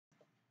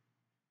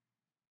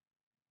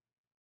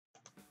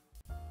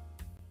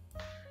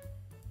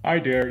Hi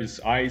there,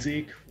 it's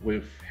Isaac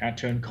with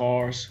Hatton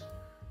Cars,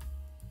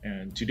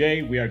 and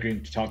today we are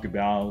going to talk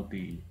about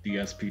the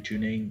DSP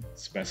tuning,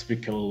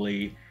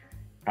 specifically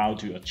how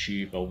to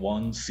achieve a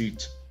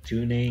one-seat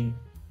tuning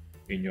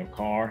in your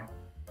car.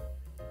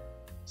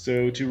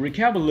 So to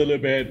recap a little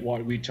bit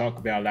what we talked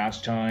about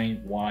last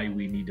time, why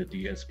we need a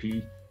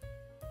DSP,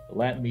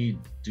 let me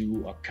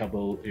do a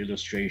couple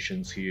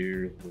illustrations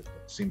here with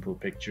simple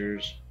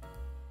pictures.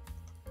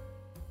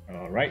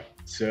 All right,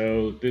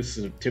 so this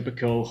is a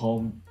typical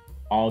home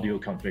audio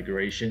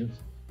configuration.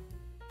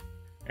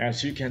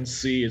 As you can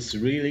see, it's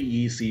really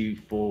easy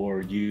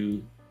for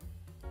you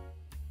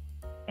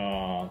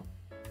uh,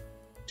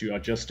 to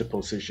adjust the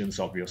positions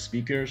of your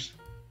speakers,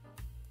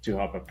 to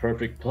have a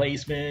perfect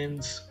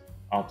placement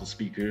of the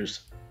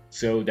speakers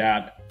so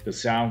that the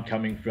sound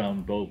coming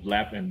from both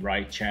left and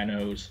right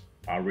channels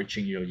are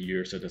reaching your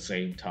ears at the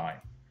same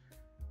time.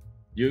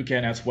 You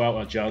can as well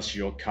adjust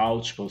your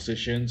couch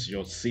positions,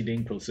 your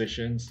seating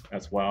positions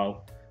as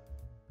well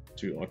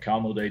to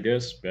accommodate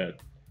this, but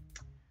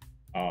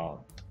uh,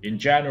 in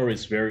general,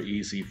 it's very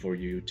easy for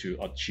you to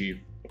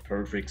achieve a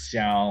perfect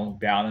sound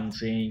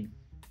balancing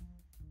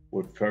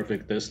with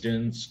perfect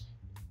distance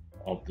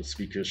of the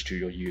speakers to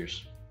your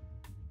ears.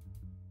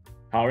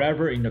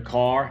 However, in the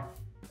car,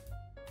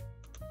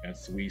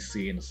 as we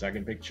see in the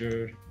second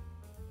picture,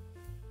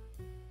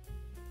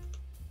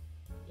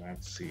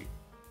 let's see.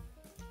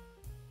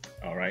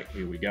 All right,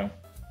 here we go.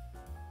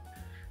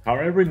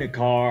 However, in the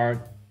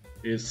car,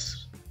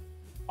 it's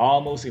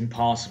almost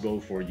impossible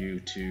for you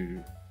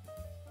to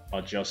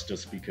adjust the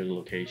speaker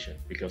location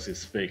because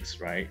it's fixed,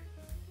 right?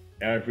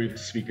 Every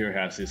speaker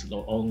has its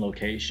own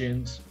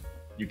locations.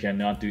 You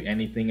cannot do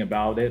anything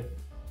about it.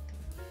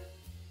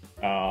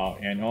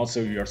 And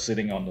also you're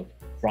sitting on the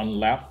front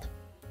left.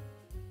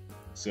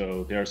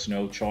 So there's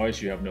no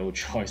choice. You have no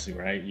choice,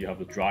 right? You have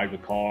to drive the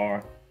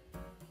car.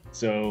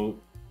 So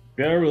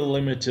very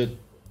limited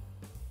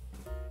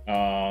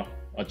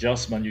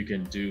adjustment you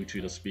can do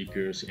to the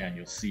speakers and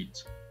your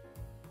seat.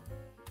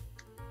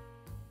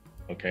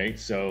 Okay,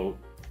 so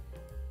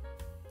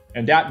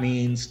and that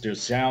means the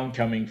sound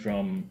coming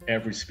from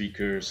every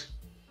speakers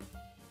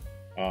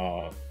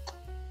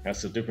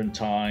has a different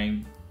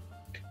time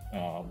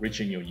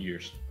reaching your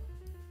ears.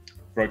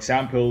 For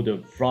example, the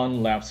front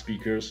left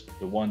speakers,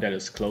 the one that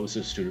is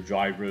closest to the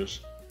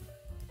drivers,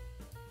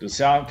 the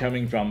sound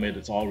coming from it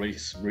is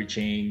always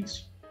reaching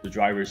the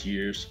driver's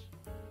ears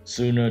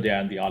sooner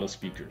than the other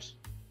speakers,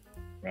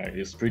 right?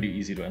 It's pretty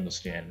easy to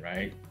understand,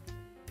 right?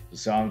 The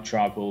sound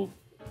travels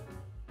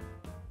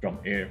from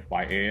air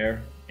by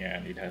air,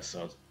 and it has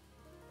a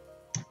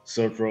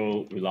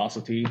circle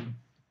velocity.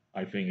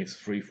 I think it's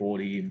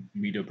 340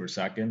 meter per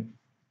second.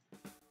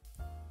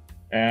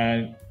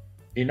 And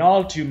in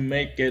order to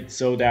make it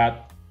so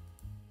that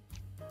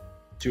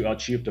to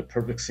achieve the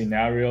perfect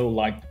scenario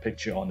like the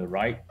picture on the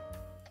right,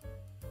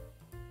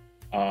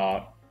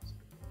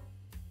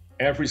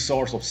 every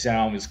source of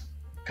sound is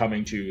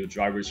coming to the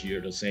driver's ear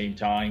at the same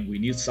time. We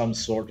need some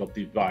sort of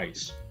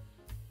device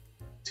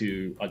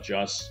to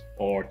adjust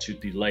or to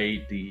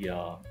delay the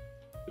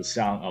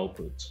sound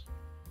output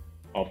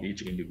of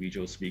each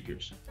individual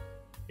speakers.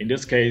 In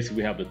this case,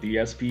 we have the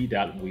DSP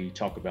that we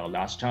talked about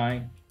last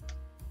time,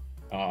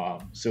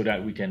 so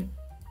that we can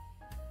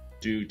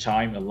do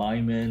time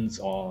alignments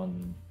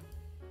on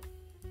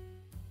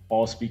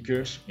all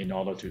speakers in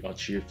order to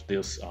achieve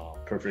this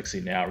perfect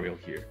scenario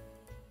here.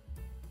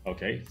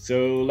 Okay,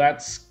 so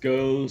let's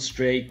go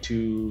straight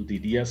to the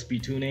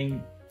DSP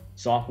tuning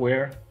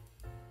software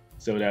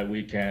so that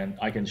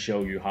I can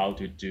show you how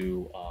to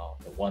do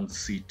the one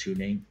seat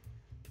tuning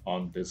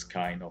on this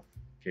kind of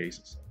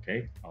cases.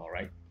 Okay, all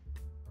right.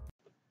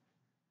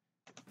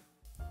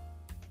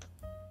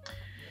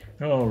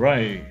 All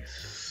right,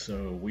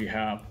 so we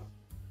have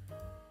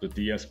the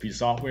DSP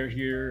software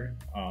here.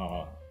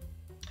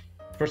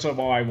 First of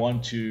all, I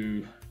want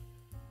to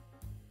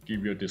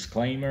give you a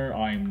disclaimer.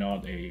 I'm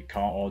not a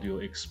car audio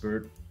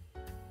expert.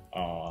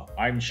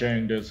 I'm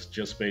sharing this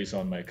just based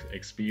on my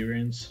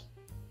experience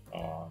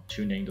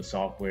tuning the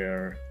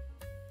software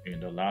in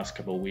the last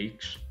couple of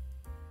weeks.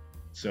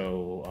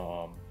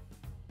 So,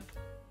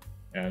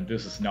 and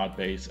this is not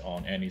based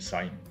on any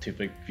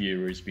scientific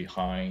theories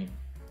behind.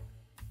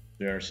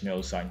 There's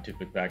no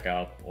scientific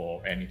backup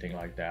or anything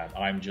like that.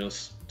 I'm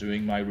just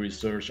doing my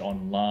research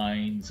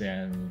online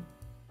and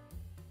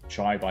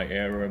try by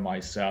error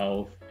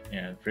myself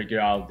and figure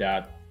out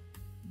that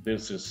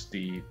this is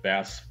the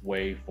best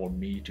way for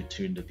me to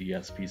tune the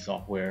DSP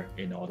software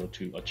in order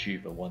to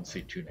achieve a one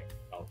seat tuning.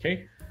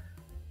 Okay,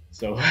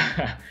 so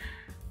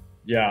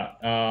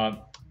yeah,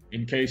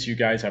 in case you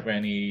guys have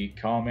any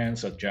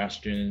comments,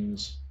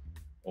 suggestions,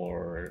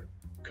 or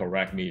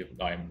correct me if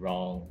I'm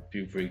wrong,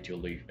 feel free to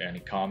leave any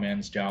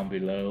comments down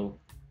below.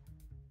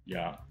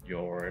 Yeah,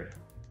 your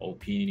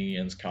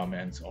opinions,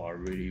 comments are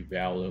really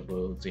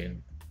valuable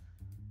in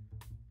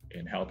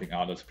helping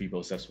other people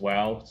as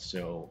well.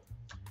 So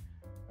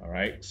all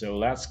right, so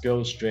let's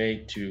go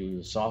straight to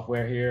the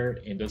software here.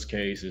 In this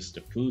case, it's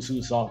the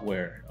Puzu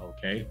software.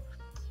 Okay,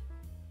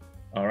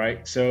 All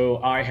right,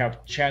 so I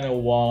have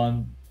channel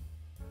 1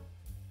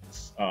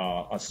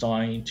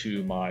 assigned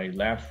to my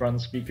left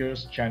front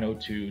speakers, channel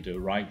 2 the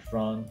right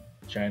front,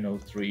 channel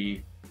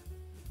 3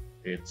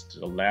 it's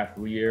the left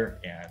rear,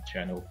 and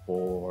channel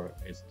 4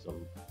 is the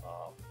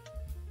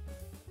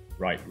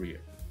right rear.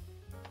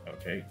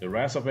 Okay, the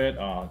rest of it,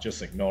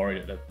 just ignore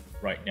it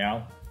right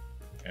now,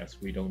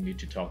 as we don't need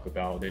to talk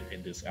about it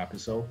in this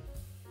episode.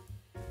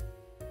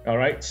 All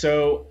right,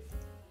 so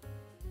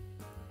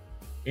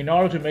in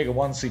order to make a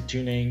 1C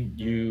tuning,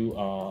 you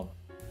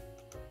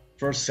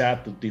first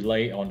set the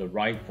delay on the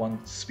right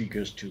front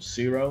speakers to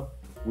 0.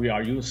 We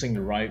are using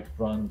the right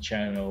front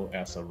channel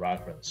as a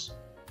reference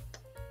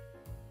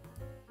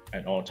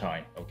at all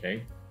time,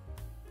 okay?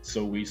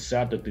 So we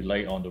set the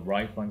delay on the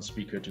right front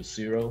speaker to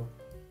 0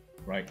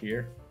 right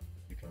here.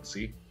 You can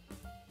see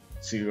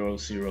 0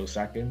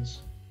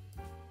 seconds.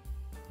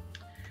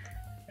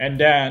 And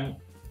then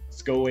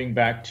it's going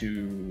back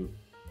to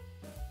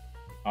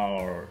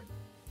our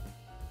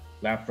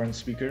left front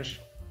speakers.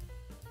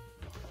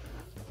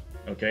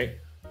 Okay,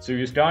 so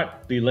you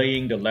start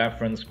delaying the left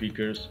front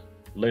speakers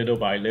little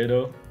by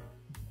little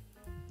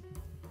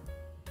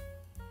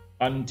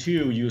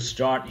until you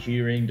start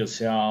hearing the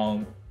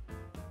sound.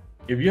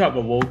 If you have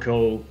a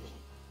vocal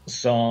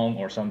song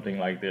or something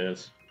like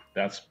this,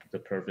 that's the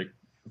perfect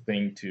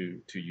thing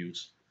to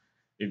use.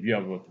 If you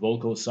have a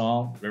vocal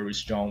song, very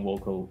strong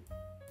vocal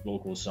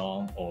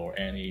song, or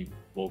any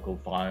vocal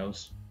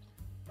files,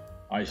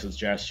 I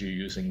suggest you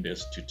using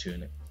this to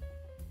tune it.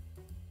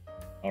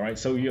 All right,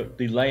 so you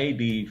delay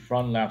the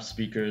front left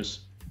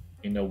speakers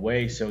in a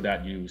way so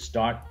that you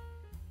start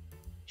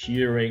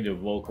hearing the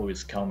vocal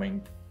is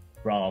coming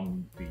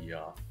from the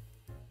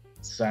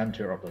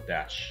center of the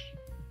dash.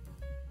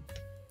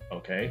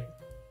 Okay,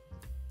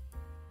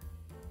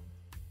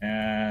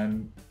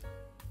 and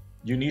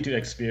you need to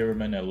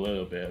experiment a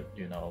little bit,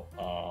 you know,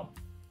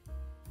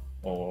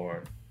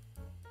 or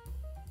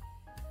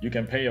you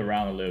can play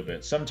around a little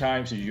bit.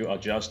 Sometimes if you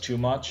adjust too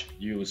much,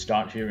 you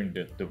start hearing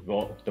the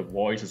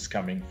voice is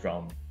coming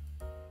from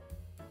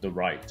the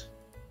right.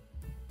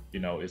 You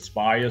know, it's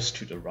biased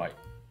to the right.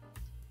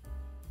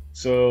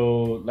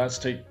 So let's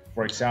take,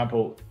 for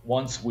example,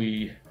 once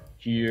we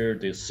hear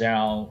the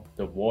sound,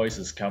 the voice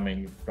is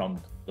coming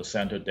from the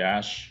center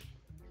dash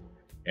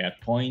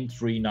at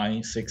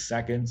 0.396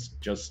 seconds.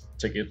 Just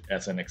take it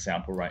as an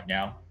example right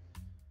now.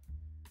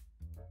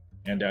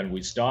 And then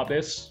we stop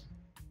this.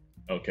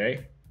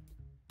 Okay.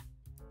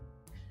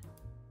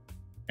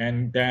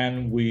 And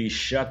then we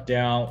shut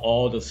down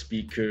all the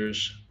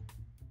speakers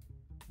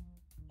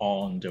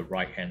on the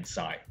right hand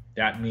side.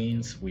 That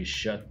means we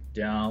shut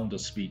down the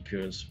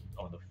speakers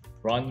on the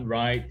front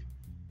right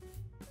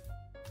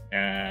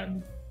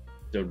and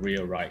the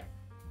rear right.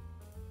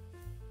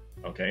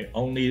 Okay,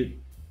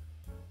 only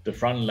the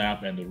front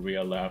left and the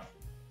rear left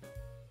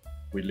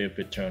we leave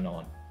it turned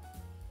on.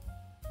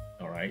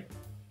 All right.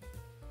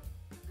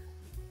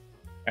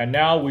 And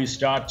now we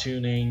start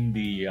tuning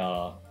the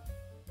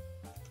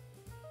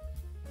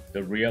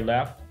rear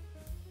left.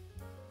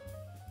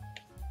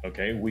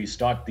 Okay, we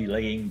start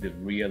delaying the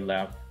rear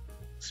left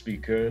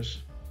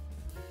speakers.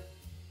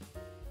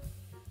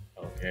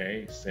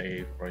 Okay,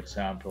 say for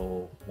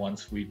example,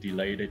 once we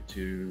delayed it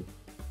to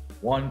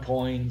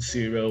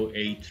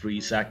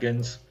 1.083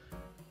 seconds,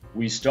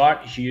 we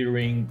start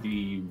hearing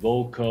the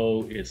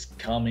vocal is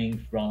coming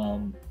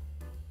from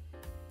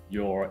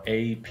your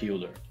A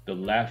pillar, the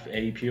left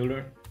A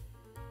pillar,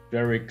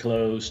 very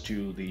close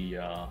to the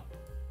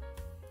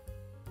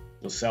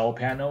cell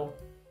panel.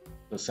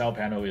 The cell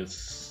panel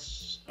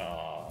is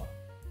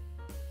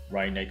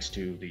right next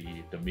to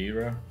the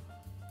mirror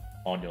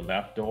on your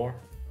left door,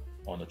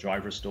 on the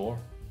driver's door.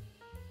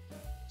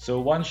 So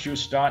once you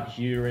start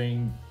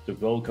hearing the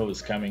vocal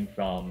is coming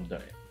from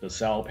the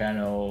cell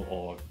panel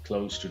or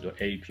close to the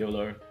A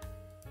pillar,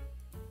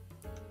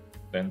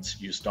 then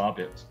you stop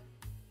it.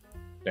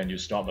 Then you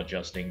stop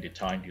adjusting the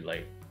time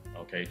delay.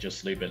 Okay,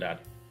 just leave it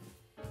at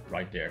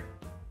right there.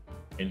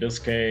 In this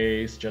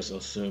case, just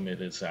assume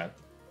it is at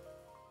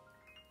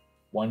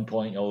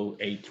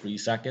 1.083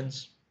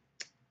 seconds.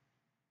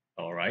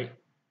 All right.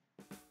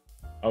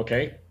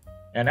 Okay,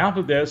 and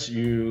after this,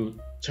 you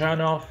turn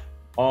off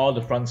all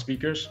the front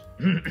speakers.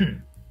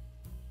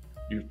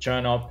 You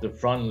turn off the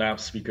front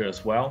left speaker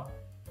as well.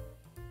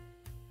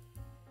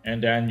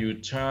 And then you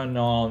turn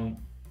on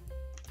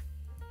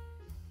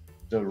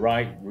the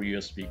right rear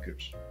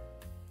speakers.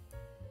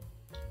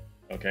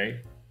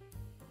 Okay,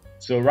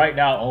 so right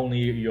now only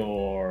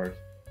your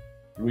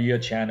rear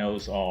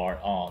channels are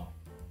on.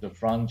 The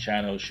front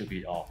channel should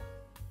be off.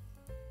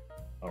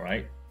 All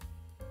right.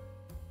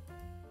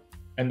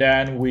 And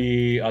then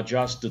we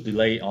adjust the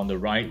delay on the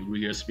right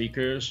rear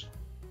speakers.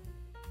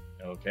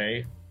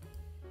 Okay.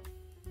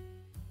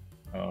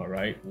 All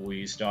right,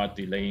 we start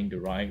delaying the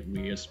right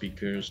rear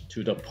speakers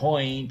to the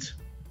point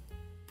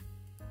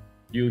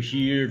you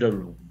hear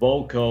the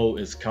vocal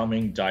is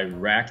coming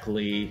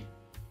directly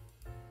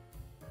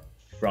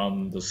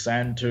from the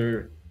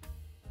center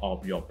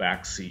of your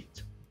back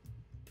seat.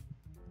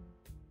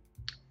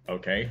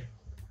 Okay,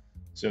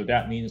 So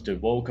that means the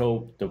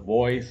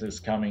voice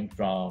is coming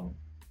from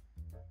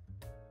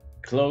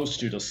close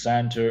to the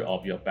center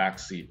of your back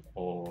seat,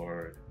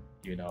 or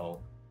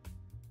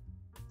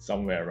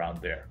somewhere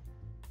around there.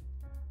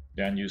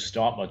 Then you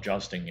stop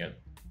adjusting it.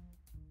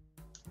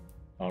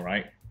 All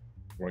right.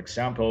 For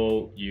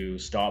example, you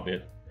stop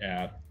it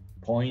at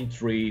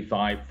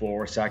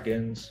 0.354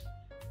 seconds.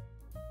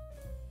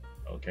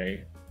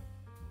 Okay.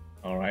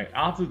 All right.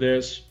 After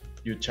this,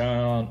 you turn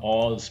on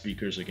all the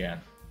speakers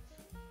again.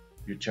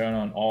 You turn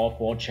on all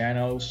 4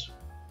 channels,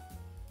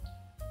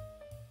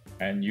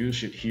 and you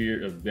should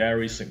hear a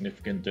very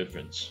significant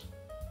difference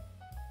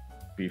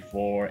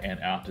before and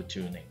after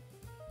tuning.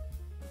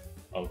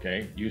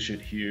 Okay, you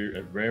should hear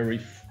a very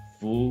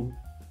full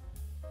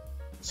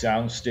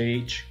sound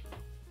stage.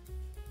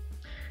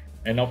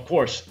 And of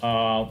course,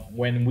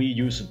 when we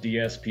use a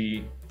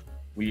DSP,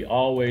 we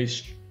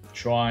always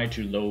try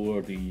to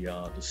lower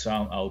the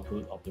sound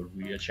output of the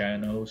rear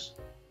channels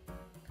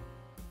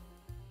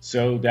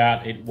so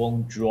that it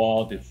won't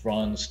draw the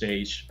front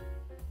stage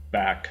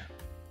back.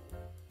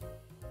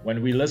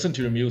 When we listen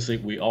to the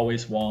music, we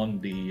always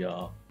want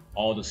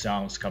all the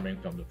sounds coming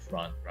from the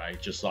front, right?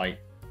 Just like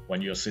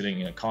when you're sitting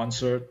in a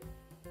concert,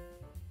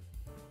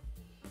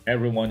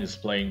 everyone is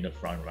playing the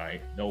front,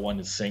 right? No one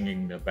is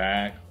singing the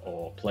back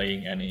or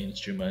playing any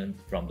instrument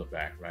from the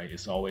back, right?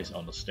 It's always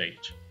on the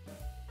stage.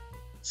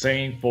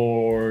 Same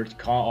for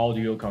car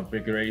audio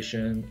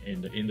configuration.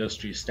 In the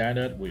industry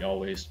standard, we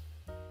always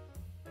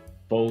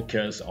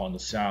focus on the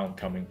sound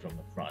coming from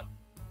the front.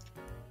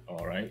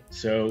 All right,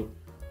 so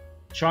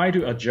try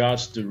to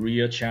adjust the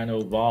rear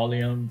channel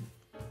volume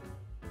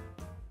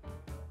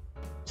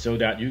so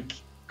that you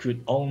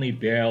could only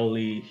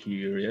barely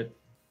hear it,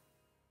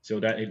 so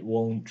that it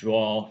won't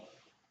draw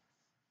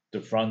the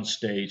front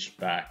stage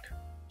back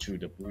to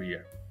the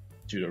rear.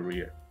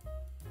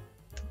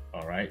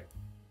 All right.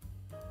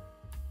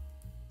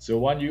 So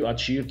when you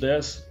achieve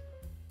this,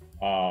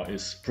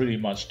 it's pretty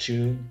much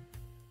tuned,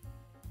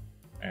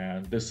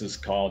 and this is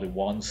called the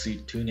one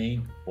seat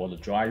tuning for the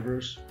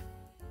drivers.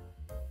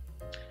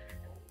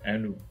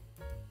 And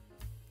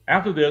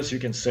after this, you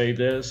can save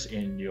this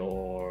in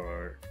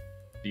your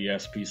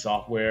DSP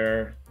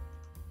software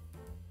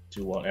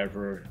to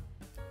whatever.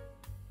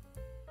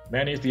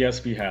 Many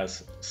DSP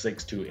has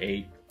 6 to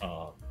 8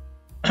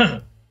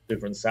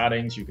 different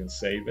settings. You can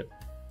save it.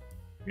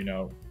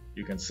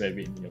 You can save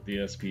it in your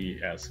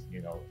DSP as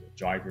the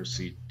driver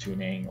seat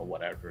tuning or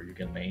whatever. You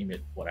can name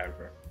it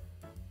whatever,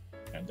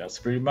 and that's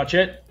pretty much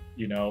it.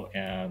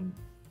 And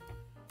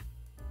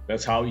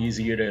that's how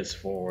easy it is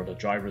for the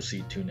driver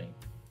seat tuning,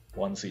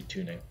 one seat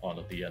tuning on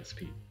the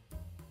DSP.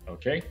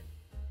 Okay.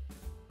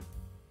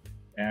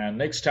 And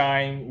next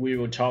time we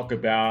will talk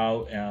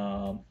about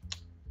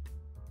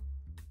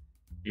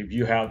if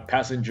you have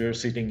passengers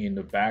sitting in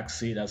the back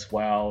seat as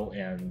well,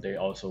 and they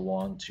also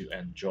want to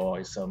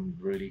enjoy some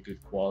really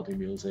good quality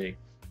music,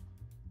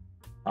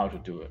 how to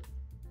do it.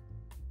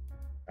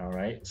 All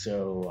right,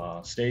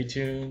 so stay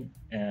tuned,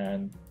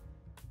 and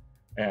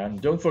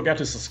don't forget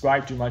to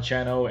subscribe to my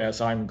channel,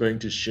 as I'm going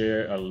to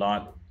share a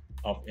lot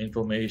of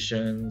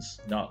information,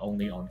 not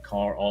only on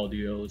car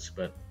audios,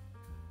 but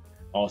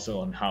also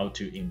on how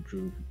to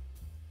improve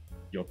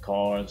your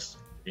cars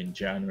in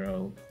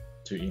general,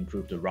 to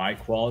improve the ride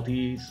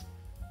qualities,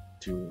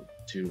 to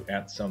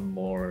add some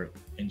more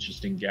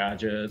interesting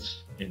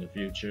gadgets in the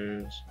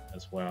future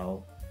as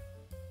well.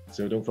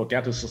 So don't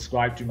forget to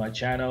subscribe to my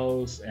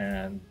channels,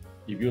 and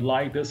if you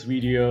like this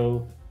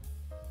video,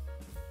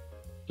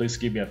 please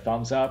give me a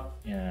thumbs up,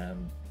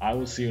 and I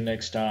will see you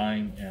next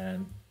time.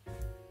 And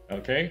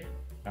okay,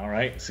 all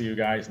right, see you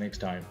guys next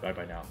time. Bye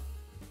bye now.